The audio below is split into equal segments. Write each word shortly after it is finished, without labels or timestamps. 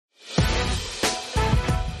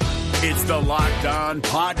It's the Locked On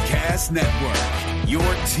Podcast Network, your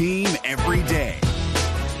team every day.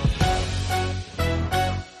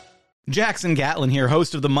 Jackson Gatlin here,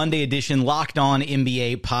 host of the Monday edition Locked On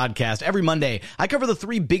NBA podcast. Every Monday, I cover the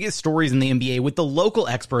three biggest stories in the NBA with the local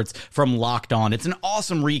experts from Locked On. It's an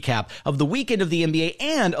awesome recap of the weekend of the NBA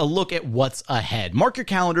and a look at what's ahead. Mark your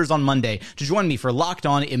calendars on Monday to join me for Locked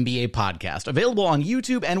On NBA podcast, available on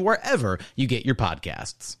YouTube and wherever you get your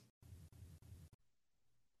podcasts.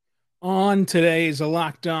 On today's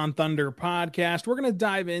Locked On Thunder podcast, we're going to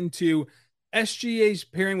dive into SGA's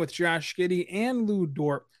pairing with Josh Giddey and Lou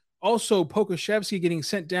Dort. Also, Pokusevski getting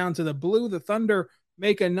sent down to the blue. The Thunder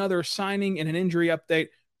make another signing and an injury update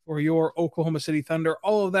for your Oklahoma City Thunder.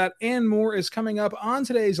 All of that and more is coming up on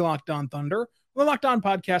today's Locked On Thunder, the Locked On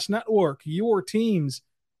Podcast Network, your teams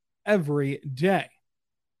every day.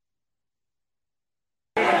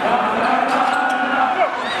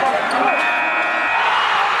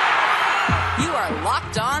 You are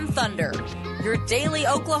Locked On Thunder, your daily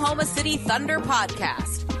Oklahoma City Thunder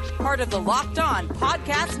podcast. Part of the Locked On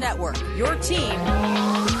Podcast Network, your team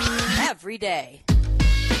every day.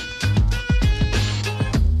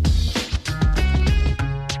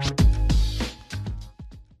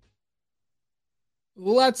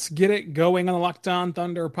 Let's get it going on the Locked On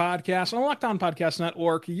Thunder podcast, on the Locked On Podcast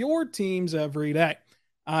Network, your teams every day.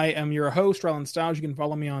 I am your host, Rylan Stiles. You can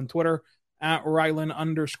follow me on Twitter at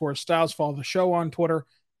Rylan_Stiles. Follow the show on Twitter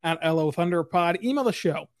at LOThunderPod. Email the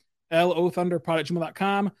show,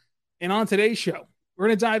 LOThunderPod@gmail.com. And on today's show, we're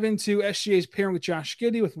going to dive into SGA's pairing with Josh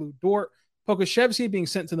Giddey, with Lou Dort, Pokusevski being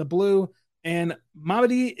sent to the blue, and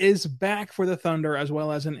Mamadi is back for the Thunder, as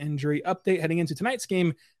well as an injury update heading into tonight's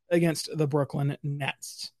game against the Brooklyn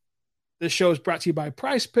Nets. This show is brought to you by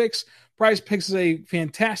Prize Picks. Prize Picks is a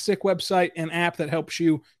fantastic website and app that helps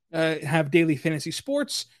you have daily fantasy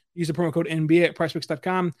sports. Use the promo code NBA at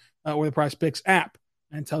prizepicks.com or the Prize Picks app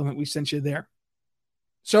and tell them that we sent you there.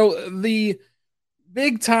 So the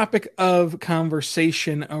big topic of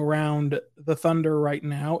conversation around the Thunder right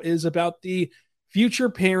now is about the future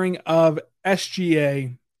pairing of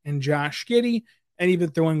SGA and Josh Giddey, and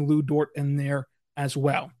even throwing Lou Dort in there as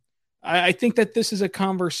well. I think that this is a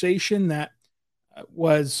conversation that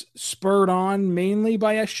was spurred on mainly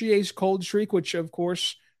by SGA's cold streak, which, of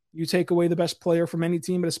course, you take away the best player from any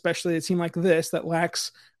team, but especially a team like this that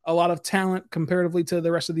lacks a lot of talent comparatively to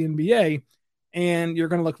the rest of the NBA, and you're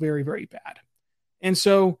going to look very, very bad. And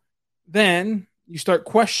so then you start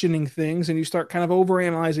questioning things and you start kind of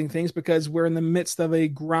overanalyzing things because we're in the midst of a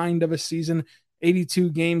grind of a season, 82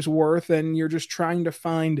 games worth, and you're just trying to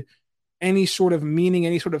find any sort of meaning,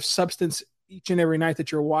 any sort of substance each and every night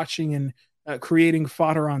that you're watching and creating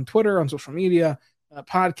fodder on Twitter, on social media,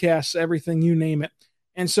 podcasts, everything, you name it.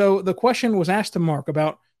 And so the question was asked to Mark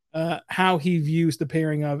about how he views the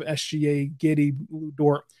pairing of SGA, Giddey, Lou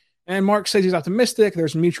Dort. And Mark says he's optimistic.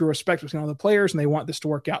 There's mutual respect between all the players, and they want this to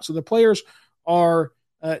work out. So the players are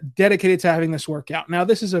dedicated to having this work out. Now,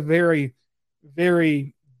 this is a very,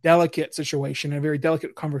 very delicate situation, a very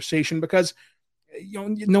delicate conversation, because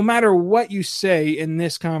no matter what you say in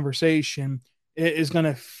this conversation, it is going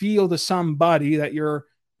to feel to somebody that you're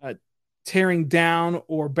tearing down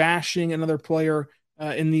or bashing another player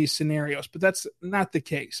in these scenarios. But that's not the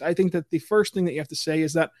case. I think that the first thing that you have to say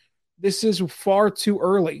is that this is far too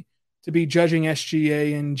early to be judging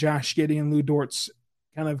SGA and Josh Giddey and Lou Dort's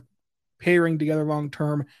kind of pairing together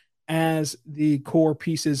long-term as the core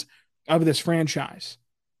pieces of this franchise.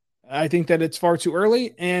 I think that it's far too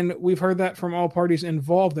early, and we've heard that from all parties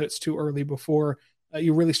involved that it's too early before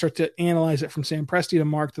you really start to analyze it, from Sam Presti to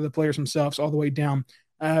Mark to the players themselves all the way down.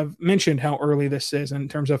 I've mentioned how early this is in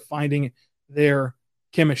terms of finding their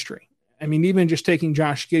chemistry. I mean, even just taking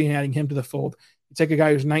Josh Giddey and adding him to the fold, you take a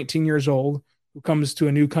guy who's 19 years old, who comes to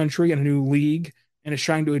a new country and a new league and is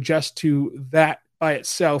trying to adjust to that by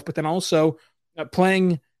itself, but then also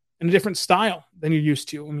playing in a different style than you're used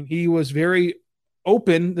to. I mean, he was very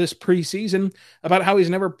open this preseason about how he's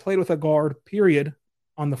never played with a guard, period,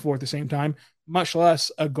 on the floor at the same time, much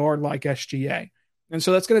less a guard like SGA. And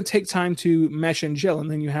so that's going to take time to mesh and gel.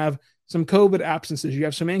 And then you have some COVID absences, you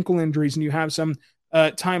have some ankle injuries, and you have some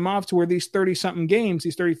time off to where these 30-something games,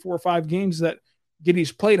 these 34 or 5 games that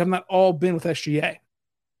Giddey's played have not all been with SGA.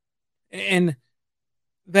 And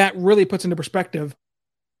that really puts into perspective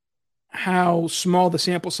how small the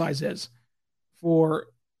sample size is for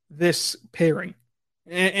this pairing.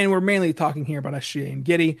 And we're mainly talking here about SGA and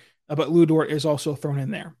Giddey, but Lou Dort is also thrown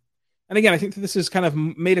in there. And again, I think that this is kind of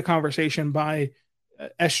made a conversation by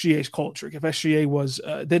SGA's cold streak. If SGA was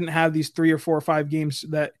didn't have these 3 or 4 or 5 games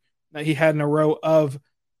that he had in a row of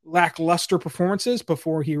lackluster performances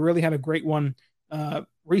before he really had a great one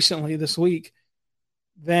recently this week,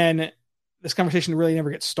 then this conversation really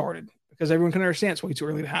never gets started because everyone can understand it's way too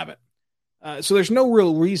early to have it. So there's no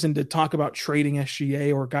real reason to talk about trading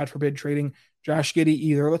SGA or, God forbid, trading Josh Giddey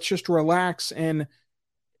either. Let's just relax. And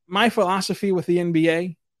my philosophy with the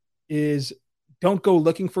NBA is don't go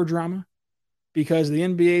looking for drama, because the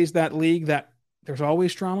NBA is that league that there's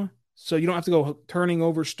always drama. So you don't have to go turning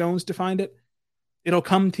over stones to find it. It'll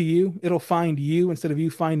come to you. It'll find you instead of you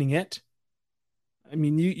finding it. I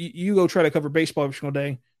mean, you go try to cover baseball every single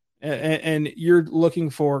day, and you're looking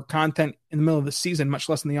for content in the middle of the season, much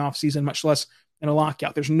less in the off season, much less in a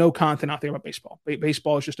lockout. There's no content out there about baseball.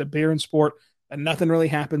 Baseball is just a barren sport that nothing really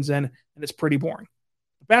happens in, and it's pretty boring.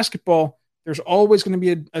 Basketball, there's always going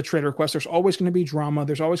to be a trade request. There's always going to be drama.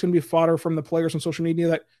 There's always going to be fodder from the players on social media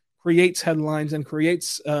that creates headlines and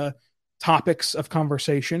creates topics of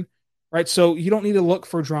conversation, right? So you don't need to look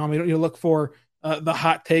for drama. You don't need to look for the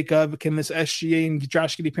hot take of, can this SGA and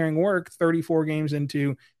Josh Giddey pairing work 34 games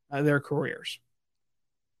into their careers?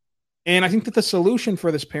 And I think that the solution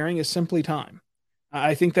for this pairing is simply time.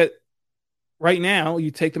 I think that right now you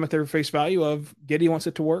take them at their face value of Giddey wants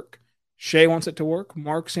it to work, Shai wants it to work,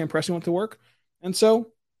 Mark Sam Presti wants it to work. And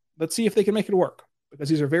so let's see if they can make it work, because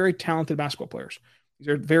these are very talented basketball players. These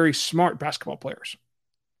are very smart basketball players.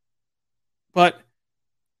 But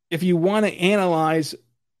if you want to analyze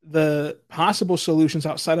the possible solutions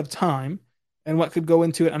outside of time and what could go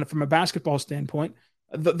into it from a basketball standpoint,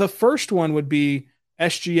 the first one would be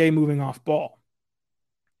SGA moving off ball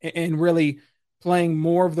and really playing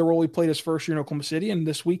more of the role he played his first year in Oklahoma City. And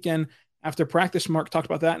this weekend after practice, Mark talked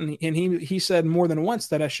about that, and he said more than once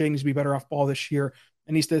that SGA needs to be better off ball this year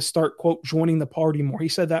and needs to start, quote, joining the party more. He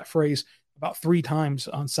said that phrase about 3 times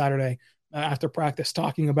on Saturday after practice,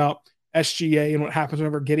 talking about SGA and what happens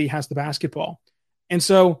whenever Giddey has the basketball. And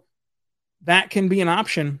so that can be an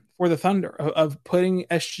option for the Thunder of putting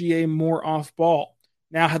SGA more off ball.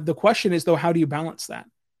 Now, the question is, though, how do you balance that?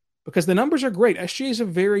 Because the numbers are great. SGA is a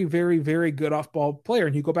very, very, very good off-ball player.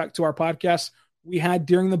 And you go back to our podcast we had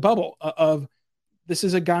during the bubble of this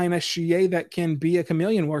is a guy in SGA that can be a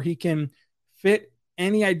chameleon where he can fit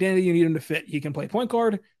any identity you need him to fit. He can play point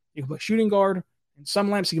guard, he can play shooting guard, and some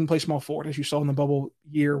lamps he can play small forward, as you saw in the bubble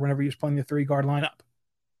year whenever he was playing the 3-guard lineup.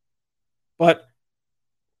 But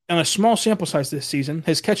on a small sample size this season,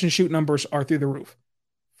 his catch and shoot numbers are through the roof.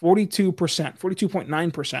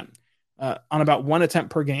 42.9% on about 1 attempt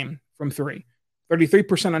per game from 3.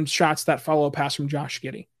 33% on shots that follow a pass from Josh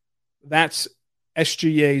Giddey. That's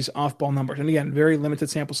SGA's off-ball numbers. And again, very limited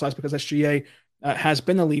sample size because SGA has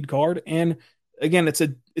been the lead guard. And again, it's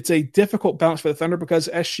a difficult balance for the Thunder because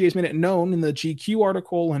SGA's made it known in the GQ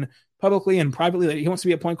article and publicly and privately that he wants to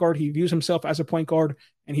be a point guard. He views himself as a point guard,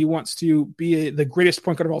 and he wants to be the greatest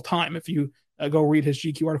point guard of all time if you go read his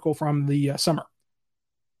GQ article from the summer.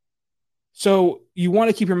 So you want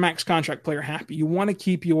to keep your max contract player happy. You want to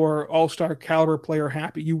keep your all-star caliber player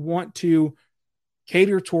happy. You want to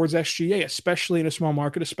cater towards SGA, especially in a small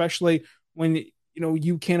market, especially when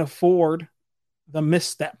you can't afford the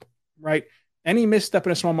misstep, right? Any misstep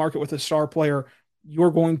in a small market with a star player,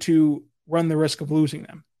 you're going to run the risk of losing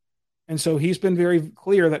them. And so he's been very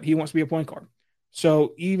clear that he wants to be a point guard.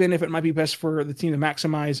 So even if it might be best for the team to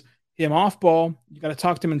maximize him off ball, you got to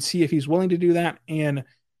talk to him and see if he's willing to do that and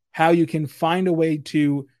how you can find a way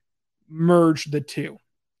to merge the two.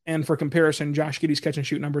 And for comparison, Josh Giddey's catch and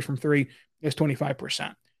shoot numbers from 3 is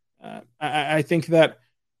 25%. I think that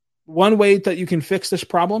one way that you can fix this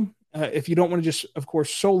problem, if you don't want to just, of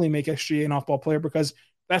course, solely make SGA an off-ball player, because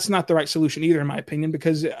that's not the right solution either, in my opinion,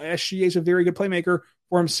 because SGA is a very good playmaker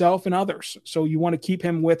for himself and others. So you want to keep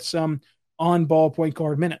him with some on-ball point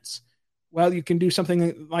guard minutes. Well, you can do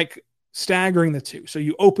something like staggering the two. So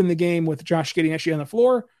you open the game with Josh Giddey and SGA on the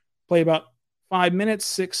floor, play about 5 minutes,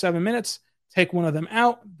 6, 7 minutes, take one of them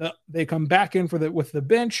out. They come back in with the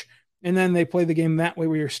bench, and then they play the game that way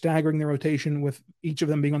where you're staggering the rotation with each of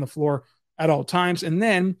them being on the floor at all times. And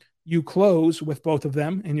then you close with both of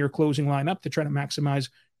them in your closing lineup to try to maximize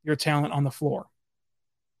your talent on the floor.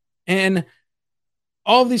 And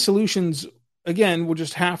all of these solutions, again, will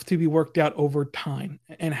just have to be worked out over time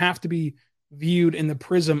and have to be viewed in the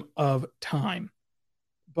prism of time.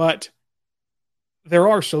 But there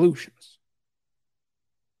are solutions.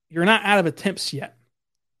 You're not out of attempts yet.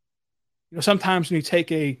 Sometimes when you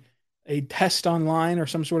take a test online or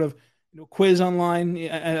some sort of quiz online,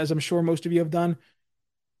 as I'm sure most of you have done,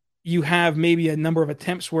 you have maybe a number of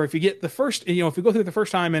attempts where if you get the first, if you go through the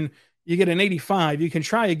first time and you get an 85, you can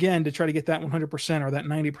try again to try to get that 100% or that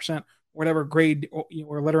 90%, whatever grade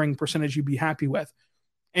or lettering percentage you'd be happy with.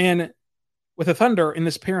 And with the Thunder in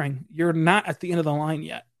this pairing, you're not at the end of the line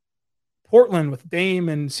yet. Portland with Dame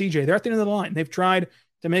and CJ, they're at the end of the line. They've tried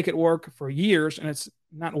to make it work for years, and it's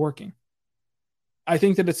not working. I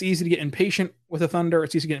think that it's easy to get impatient with the Thunder.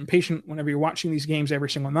 It's easy to get impatient whenever you're watching these games every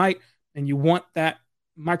single night, and you want that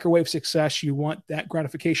microwave success. You want that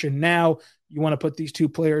gratification now. You want to put these two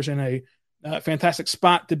players in a fantastic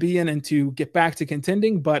spot to be in and to get back to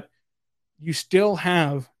contending, but you still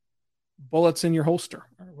have bullets in your holster,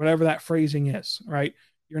 or whatever that phrasing is, right?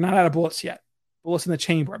 You're not out of bullets yet. Bullets in the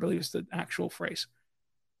chamber, I believe is the actual phrase.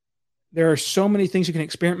 There are so many things you can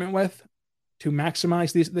experiment with to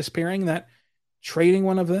maximize this pairing that trading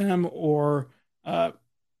one of them or kind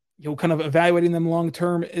of evaluating them long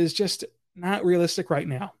term is just not realistic right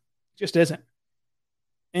now. It just isn't.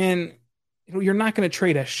 And you're not going to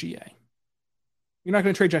trade SGA. You're not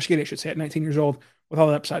going to trade Josh Giddey, I should say, at 19 years old with all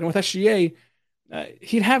the upside. And with SGA,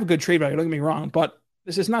 he'd have a good trade value, don't get me wrong, but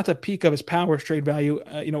this is not the peak of his powers trade value,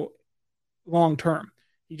 long term.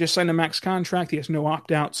 He just signed a max contract. He has no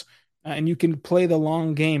opt-outs, and you can play the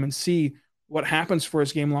long game and see what happens for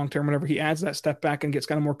his game long term whenever he adds that step back and gets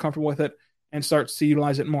kind of more comfortable with it and starts to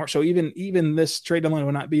utilize it more. So even this trade deadline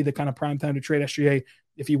would not be the kind of prime time to trade SGA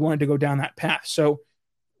if you wanted to go down that path. So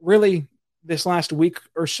really, this last week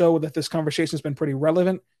or so that this conversation has been pretty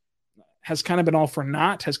relevant has kind of been all for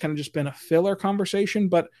naught, has kind of just been a filler conversation.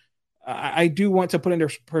 But I do want to put into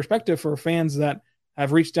perspective for fans that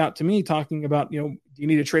have reached out to me talking about, do you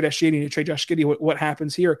need to trade SGA? Do you need to trade Josh Giddey? What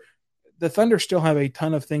happens here? The Thunder still have a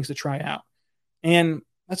ton of things to try out. And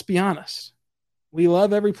let's be honest, we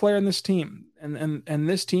love every player in this team. And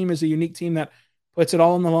this team is a unique team that puts it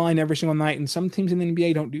all on the line every single night. And some teams in the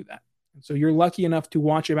NBA don't do that. And so you're lucky enough to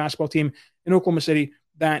watch a basketball team in Oklahoma City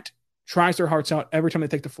that tries their hearts out every time they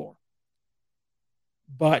take the floor.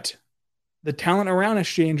 But the talent around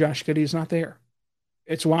SGA and Josh Giddey is not there.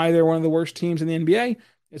 It's why they're one of the worst teams in the NBA.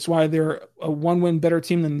 It's why they're a one-win better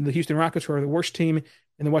team than the Houston Rockets, who are the worst team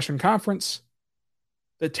in the Western Conference.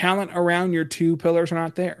 The talent around your two pillars are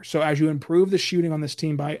not there. So as you improve the shooting on this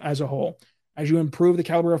team as a whole, as you improve the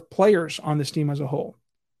caliber of players on this team as a whole,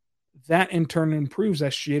 that in turn improves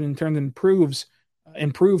SGA and in turn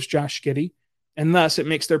improves Josh Giddey, and thus it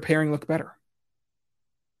makes their pairing look better.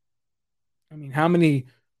 I mean, how many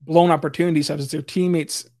blown opportunities have their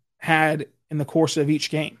teammates had in the course of each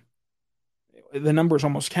game? The number is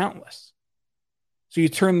almost countless. So you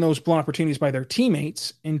turn those blown opportunities by their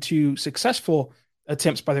teammates into successful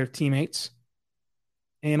attempts by their teammates,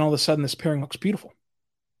 and all of a sudden this pairing looks beautiful.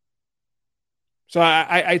 So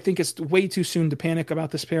I think it's way too soon to panic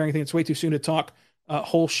about this pairing. I think it's way too soon to talk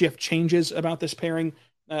whole shift changes about this pairing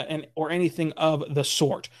or anything of the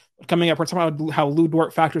sort. But coming up, we're talking about how Lou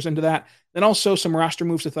Dort factors into that. Then also some roster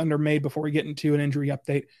moves the Thunder made before we get into an injury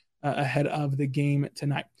update ahead of the game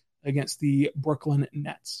tonight against the Brooklyn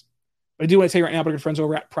Nets. But I do want to tell you right now about our good friends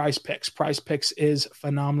over at Prize Picks. Prize Picks is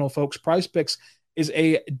phenomenal, folks. Prize Picks is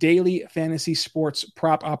a daily fantasy sports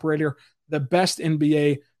prop operator, the best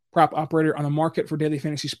NBA prop operator on the market for daily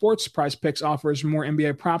fantasy sports. Prize Picks offers more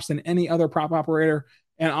NBA props than any other prop operator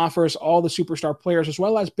and offers all the superstar players as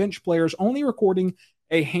well as bench players, only recording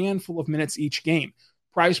a handful of minutes each game.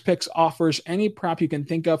 Prize Picks offers any prop you can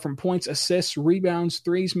think of, from points, assists, rebounds,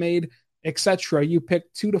 threes made, etc. You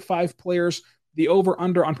pick 2 to 5 players, the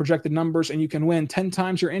over-under on projected numbers, and you can win 10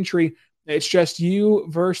 times your entry. It's just you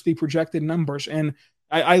versus the projected numbers. And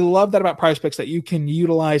I love that about Prize Picks, that you can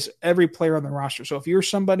utilize every player on the roster. So if you're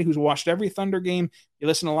somebody who's watched every Thunder game, you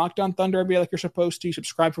listen to Locked On Thunder every day like you're supposed to, you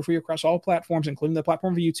subscribe for free across all platforms, including the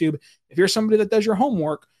platform of YouTube. If you're somebody that does your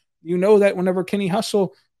homework, you know that whenever Kenny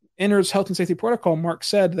Hustle enters health and safety protocol, Mark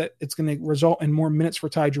said that it's going to result in more minutes for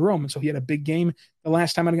Ty Jerome. And so he had a big game the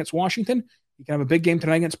last time out against Washington. He can have a big game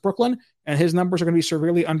tonight against Brooklyn, and his numbers are going to be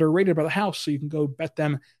severely underrated by the house. So you can go bet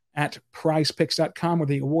them at prizepicks.com or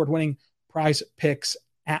the award-winning Prize Picks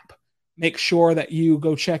app. Make sure that you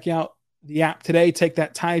go check out the app today. Take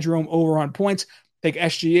that Ty Jerome over on points. Take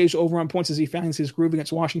SGA's over on points as he finds his groove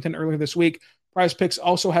against Washington earlier this week. Prize Picks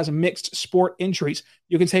also has mixed sport entries.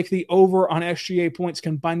 You can take the over on SGA points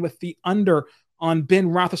combined with the under on Ben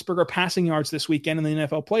Roethlisberger passing yards this weekend in the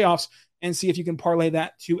NFL playoffs and see if you can parlay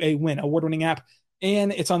that to a win. Award-winning app,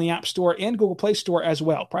 and it's on the App Store and Google Play Store as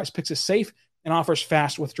well. Prize Picks is safe and offers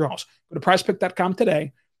fast withdrawals. Go to prizepick.com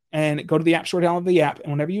today and go to the App Store, download the app.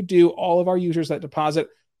 And whenever you do, all of our users that deposit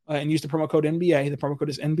and use the promo code NBA, the promo code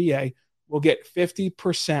is NBA, will get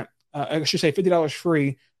 50%, $50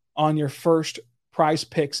 free on your first Prize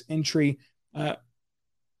Picks entry that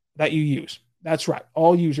you use. That's right.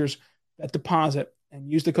 All users that deposit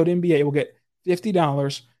and use the code NBA will get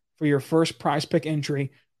 $50 for your first Prize Pick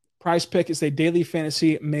entry. Prize Pick is a daily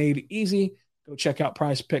fantasy made easy. Go check out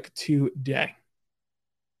Prize Pick today.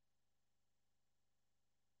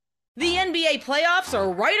 The NBA playoffs are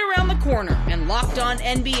right around the corner, and Locked On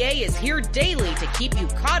NBA is here daily to keep you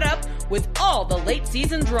caught up with all the late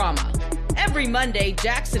season drama. Every Monday,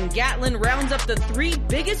 Jackson Gatlin rounds up the 3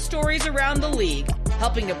 biggest stories around the league,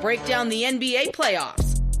 helping to break down the NBA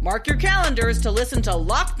playoffs. Mark your calendars to listen to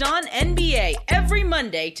Locked On NBA every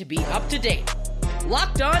Monday to be up to date.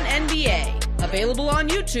 Locked On NBA, available on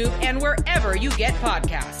YouTube and wherever you get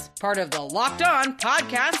podcasts. Part of the Locked On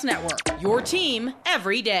Podcast Network, your team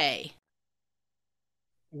every day.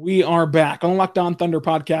 We are back on the Locked On Thunder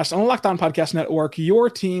podcast, on the Locked On Podcast Network, your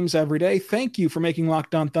teams every day. Thank you for making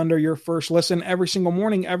Locked On Thunder your first listen every single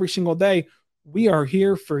morning, every single day. We are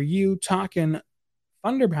here for you talking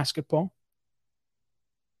Thunder basketball.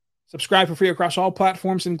 Subscribe for free across all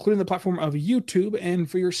platforms, including the platform of YouTube. And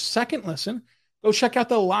for your second listen, go check out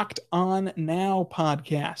the Locked On Now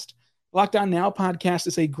podcast. Locked On Now podcast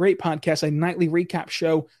is a great podcast, a nightly recap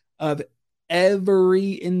show of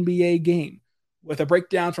every NBA game with a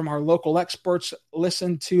breakdown from our local experts.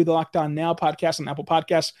 Listen to the Locked On Now podcast on Apple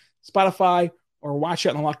Podcasts, Spotify, or watch it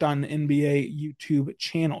on the Locked On NBA YouTube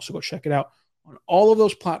channel. So go check it out on all of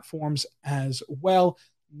those platforms as well.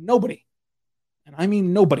 Nobody, and I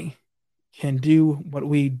mean nobody, can do what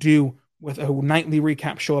we do with a nightly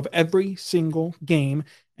recap show of every single game,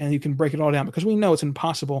 and you can break it all down because we know it's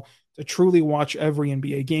impossible to truly watch every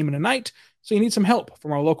NBA game in a night. So you need some help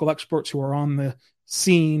from our local experts who are on the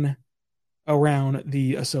scene around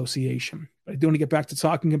the association. But I do want to get back to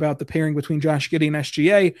talking about the pairing between Josh Giddey and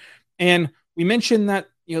SGA. And we mentioned that,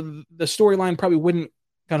 the storyline probably wouldn't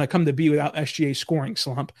kind of come to be without SGA's scoring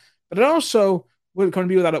slump, but it also wouldn't come to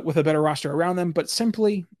be with a better roster around them. But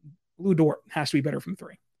simply, Lu Dort has to be better from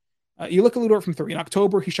 3. You look at Lu Dort from 3. In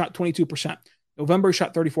October, he shot 22%. November, he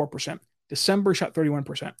shot 34%. December, he shot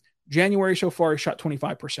 31%. January so far, he shot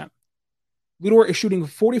 25%. Lu Dort is shooting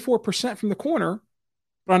 44% from the corner,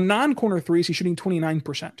 but on non-corner threes, he's shooting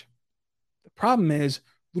 29%. The problem is,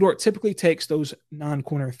 Lu Dort typically takes those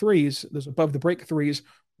non-corner threes, those above-the-break threes,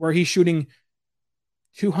 where he's shooting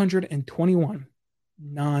 221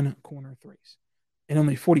 non-corner threes and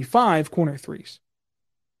only 45 corner threes.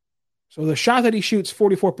 So the shot that he shoots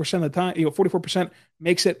 44% of the time, 44%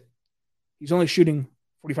 makes it, he's only shooting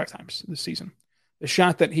 45 times this season. The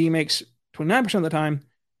shot that he makes 29% of the time,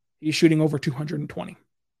 he's shooting over 220.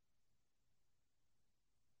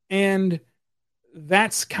 And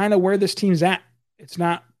that's kind of where this team's at. It's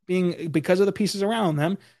not because of the pieces around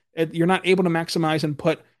them, you're not able to maximize and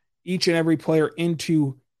put each and every player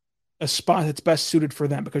into a spot that's best suited for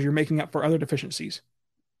them because you're making up for other deficiencies.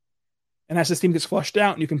 And as this team gets flushed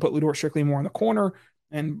out, and you can put Lu Dort strictly more in the corner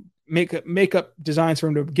and make up designs for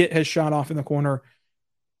him to get his shot off in the corner.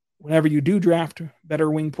 Whenever you do draft better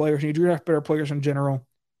wing players and you do draft better players in general,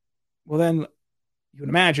 well, then you would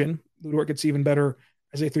imagine Lu Dort gets even better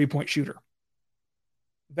as a 3-point shooter.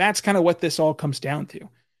 That's kind of what this all comes down to.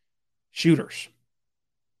 Shooters.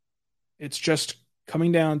 It's just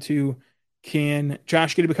coming down to, can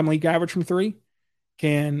Josh Giddey become league average from 3?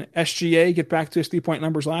 Can SGA get back to his 3-point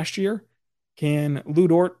numbers last year? Can Lu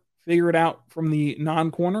Dort figure it out from the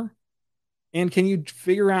non-corner? And can you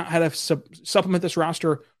figure out how to supplement this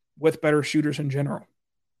roster with better shooters in general?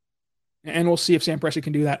 And we'll see if Sam Presti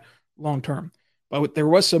can do that long-term. But there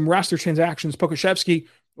was some roster transactions. Pokusevski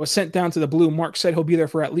was sent down to the Blue. Mark said he'll be there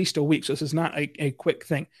for at least a week, so this is not a quick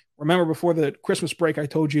thing. Remember, before the Christmas break, I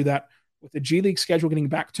told you that with the G League schedule getting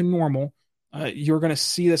back to normal, you're going to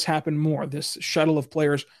see this happen more, this shuttle of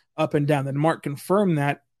players up and down. Then Mark confirmed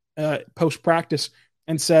that post-practice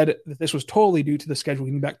and said that this was totally due to the schedule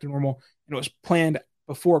getting back to normal, and it was planned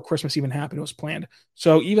before Christmas even happened. It was planned.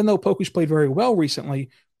 So even though Poku's played very well recently,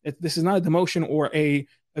 this is not a demotion or a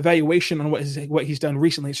evaluation on what he's done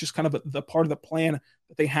recently. It's just kind of the part of the plan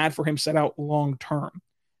that they had for him set out long term.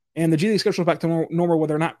 And the G League schedule is back to normal where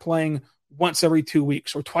they're not playing once every 2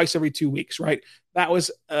 weeks or twice every 2 weeks, right? That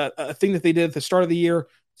was a thing that they did at the start of the year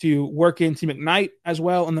to work in Team McKnight as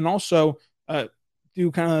well, and then also do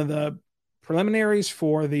kind of the preliminaries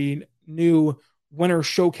for the new Winter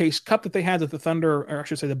Showcase Cup that they had that the Thunder, or I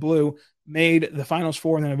should say the Blue, made the finals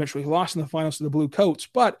for and then eventually lost in the finals to the Blue Coats.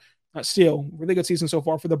 But still, really good season so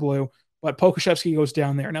far for the Blue. But Pokusevski goes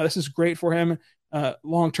down there. Now, this is great for him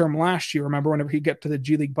long-term last year. Remember, whenever he got to the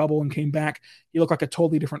G League bubble and came back, he looked like a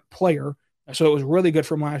totally different player. So it was really good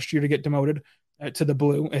for him last year to get demoted to the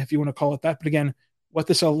Blue, if you want to call it that. But again, what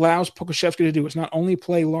this allows Pokusevski to do is not only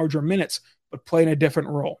play larger minutes, but play in a different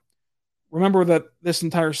role. Remember that this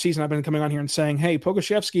entire season I've been coming on here and saying, hey,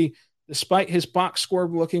 Pokusevski, despite his box score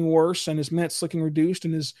looking worse and his minutes looking reduced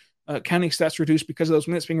and his counting stats reduced because of those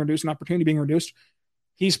minutes being reduced and opportunity being reduced,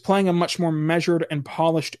 he's playing a much more measured and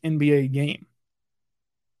polished NBA game.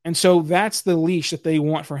 And so that's the leash that they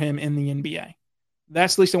want for him in the NBA.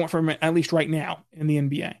 That's the leash they want for him, at least right now, in the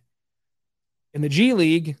NBA. In the G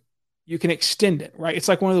League, you can extend it, right? It's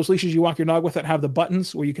like one of those leashes you walk your dog with that have the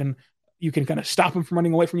buttons where you can kind of stop him from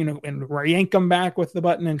running away from you and yank him back with the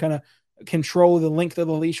button and kind of control the length of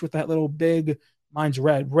the leash with that little big, mine's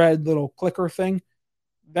red little clicker thing.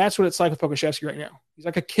 That's what it's like with Pokusevski right now. He's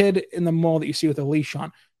like a kid in the mall that you see with a leash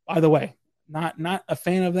on. By the way, not a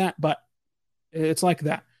fan of that, but it's like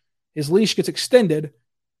that. His leash gets extended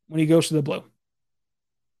when he goes to the blue.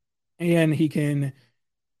 And he can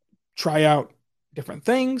try out different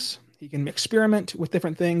things. He can experiment with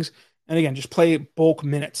different things. And again, just play bulk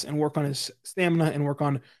minutes and work on his stamina and work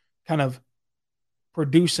on kind of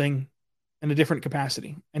producing in a different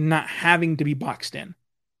capacity and not having to be boxed in,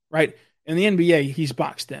 right? In the NBA, he's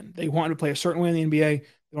boxed in. They want him to play a certain way in the NBA.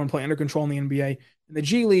 They want to play under control in the NBA. In the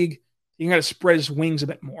G League, you got to spread his wings a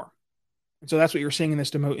bit more. And so that's what you're seeing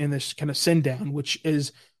in this kind of send down, which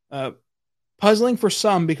is puzzling for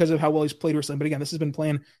some because of how well he's played recently. But again, this has been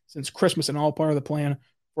planned since Christmas and all part of the plan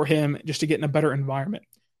for him just to get in a better environment.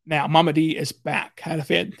 Now, Mamadi is back. Had a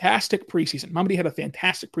fantastic preseason. Mamadi had a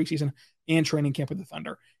fantastic preseason and training camp with the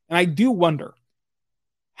Thunder. And I do wonder,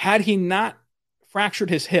 had he not fractured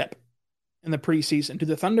his hip in the preseason, did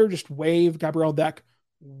the Thunder just waive Gabriel Deck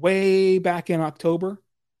way back in October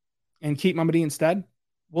and keep Mamadi instead?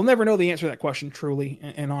 We'll never know the answer to that question truly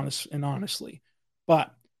and honestly.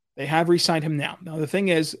 But they have re-signed him now. Now, the thing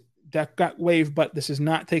is, Deck got waived, but this is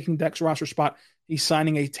not taking Deck's roster spot. He's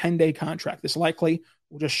signing a 10-day contract. This likely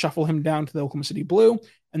will just shuffle him down to the Oklahoma City Blue.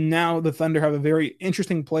 And now the Thunder have a very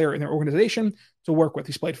interesting player in their organization to work with.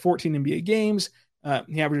 He's played 14 NBA games.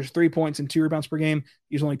 He averages 3 points and 2 rebounds per game.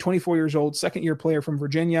 He's only 24 years old, second-year player from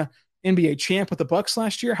Virginia, NBA champ with the Bucks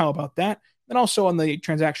last year. How about that? And also on the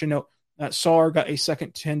transaction note, Saar got a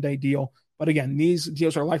second 10-day deal. But again, these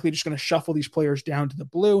deals are likely just going to shuffle these players down to the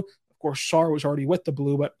Blue. Of course, Saar was already with the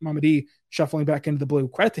Blue, but Mamadi shuffling back into the Blue.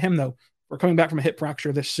 Credit to him, though, for coming back from a hip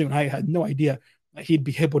fracture this soon. I had no idea that he'd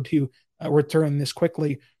be able to return this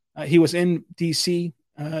quickly. He was in D.C.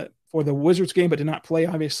 For the Wizards game, but did not play.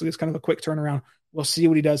 Obviously, it's kind of a quick turnaround. We'll see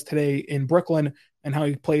what he does today in Brooklyn and how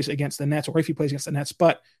he plays against the Nets, or if he plays against the Nets.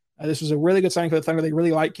 But this was a really good signing for the Thunder. They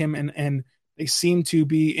really like him, and they seem to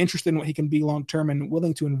be interested in what he can be long-term and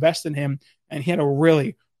willing to invest in him. And he had a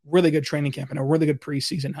really, really good training camp and a really good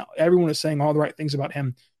preseason. Everyone is saying all the right things about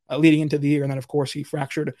him leading into the year. And then, of course, he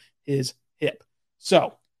fractured his hip.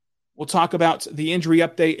 So we'll talk about the injury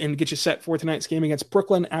update and get you set for tonight's game against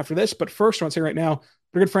Brooklyn after this. But first, I want to say right now,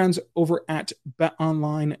 we're good friends over at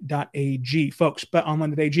betonline.ag. Folks,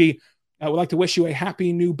 betonline.ag would like to wish you a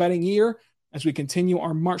happy new betting year as we continue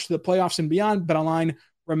our march to the playoffs and beyond. BetOnline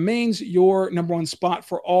remains your number one spot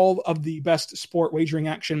for all of the best sport wagering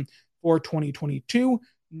action for 2022.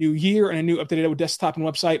 New year and a new updated desktop and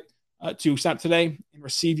website to sign up today and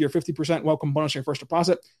receive your 50% welcome bonus on your first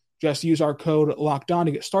deposit. Just use our code LOCKEDON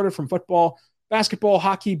to get started from football, basketball,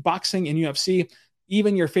 hockey, boxing, and UFC.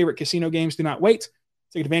 Even your favorite casino games. Do not wait.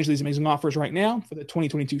 Take advantage of these amazing offers right now for the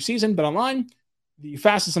 2022 season. BetOnline, the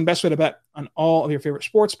fastest and best way to bet on all of your favorite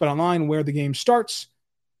sports. BetOnline, where the game starts.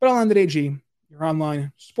 BetOnline.ag, your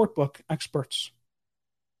online sportbook experts.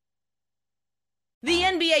 The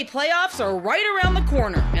NBA playoffs are right around the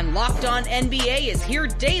corner, and Locked On NBA is here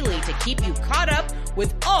daily to keep you caught up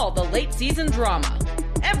with all the late season drama.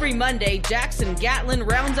 Every Monday, Jackson Gatlin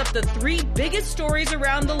rounds up the 3 biggest stories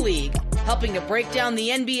around the league, helping to break down the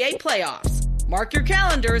NBA playoffs. Mark your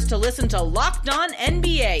calendars to listen to Locked On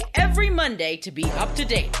NBA every Monday to be up to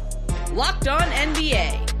date. Locked On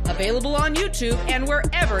NBA, available on YouTube and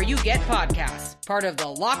wherever you get podcasts. Part of the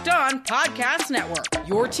Locked On Podcast Network,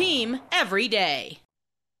 your team every day.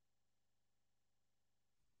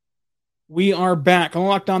 We are back on the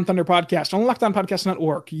Locked On Thunder podcast, on the Locked On Podcast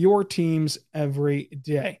Network, your teams every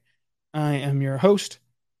day. I am your host,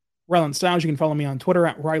 Rylan Stiles. You can follow me on Twitter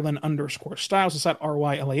at Rylan_Stiles. It's at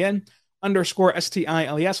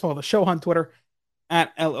RYLAN_STILES. Follow the show on Twitter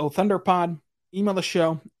at LOThunderPod. Email the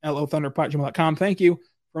show, LOThunderPod@gmail.com. Thank you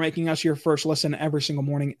for making us your first listen every single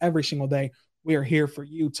morning, every single day. We are here for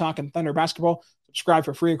you talking Thunder basketball. Subscribe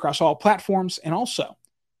for free across all platforms. And also,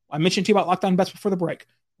 I mentioned to you about Locked On Bets before the break.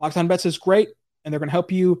 Locked On Bets is great, and they're going to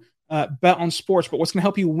help you bet on sports. But what's going to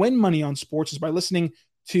help you win money on sports is by listening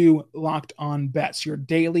to Locked On Bets, your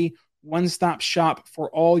daily one-stop shop for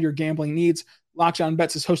all your gambling needs. Locked On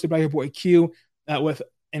Bets is hosted by your boy Q with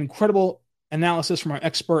incredible analysis from our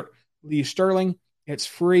expert, Lee Sterling. It's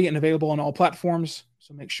free and available on all platforms.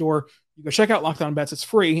 So make sure you go check out Locked On Bets. It's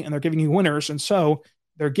free, and they're giving you winners, and so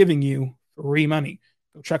they're giving you free money.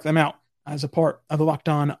 Go check them out as a part of the Locked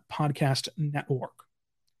On Podcast Network.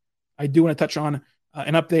 I do want to touch on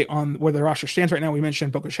an update on where the roster stands right now. We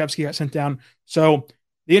mentioned Pokusevski got sent down. So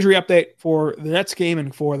the injury update for the Nets game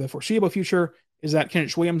and for the foreseeable future is that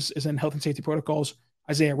Kenrich Williams is in health and safety protocols.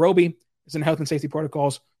 Isaiah Roby is in health and safety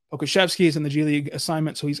protocols. Pokusevski is in the G League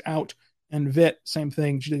assignment, so he's out. And Vit, same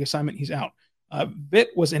thing, G League assignment, he's out. Vit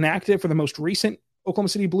was inactive for the most recent Oklahoma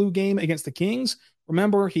City Blue game against the Kings.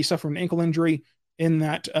 Remember, he suffered an ankle injury in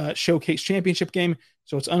that Showcase Championship game,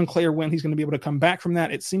 so it's unclear when he's going to be able to come back from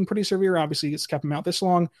that. It seemed pretty severe. Obviously, it's kept him out this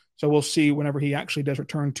long, so we'll see whenever he actually does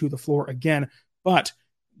return to the floor again. But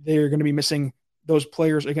they're going to be missing those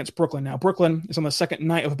players against Brooklyn. Now, Brooklyn is on the second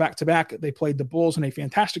night of a back-to-back. They played the Bulls in a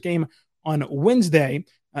fantastic game on Wednesday,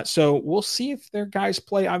 so we'll see if their guys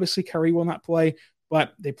play. Obviously, Kyrie will not play,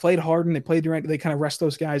 but they played Harden. They played Durant. They kind of rest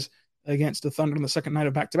those guys against the Thunder on the second night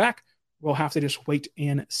of back-to-back. We'll have to just wait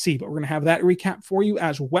and see. But we're going to have that recap for you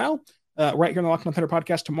as well right here on the Locked On Thunder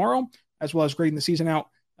podcast tomorrow, as well as grading the season out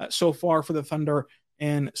so far for the Thunder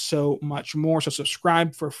and so much more. So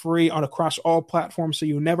subscribe for free across all platforms so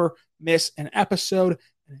you never miss an episode.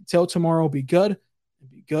 And until tomorrow, be good and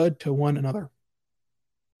be good to one another.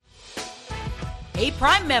 Hey,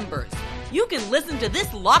 Prime members, you can listen to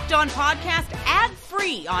this Locked On podcast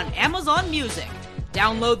ad-free on Amazon Music.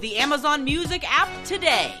 Download the Amazon Music app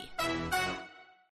today.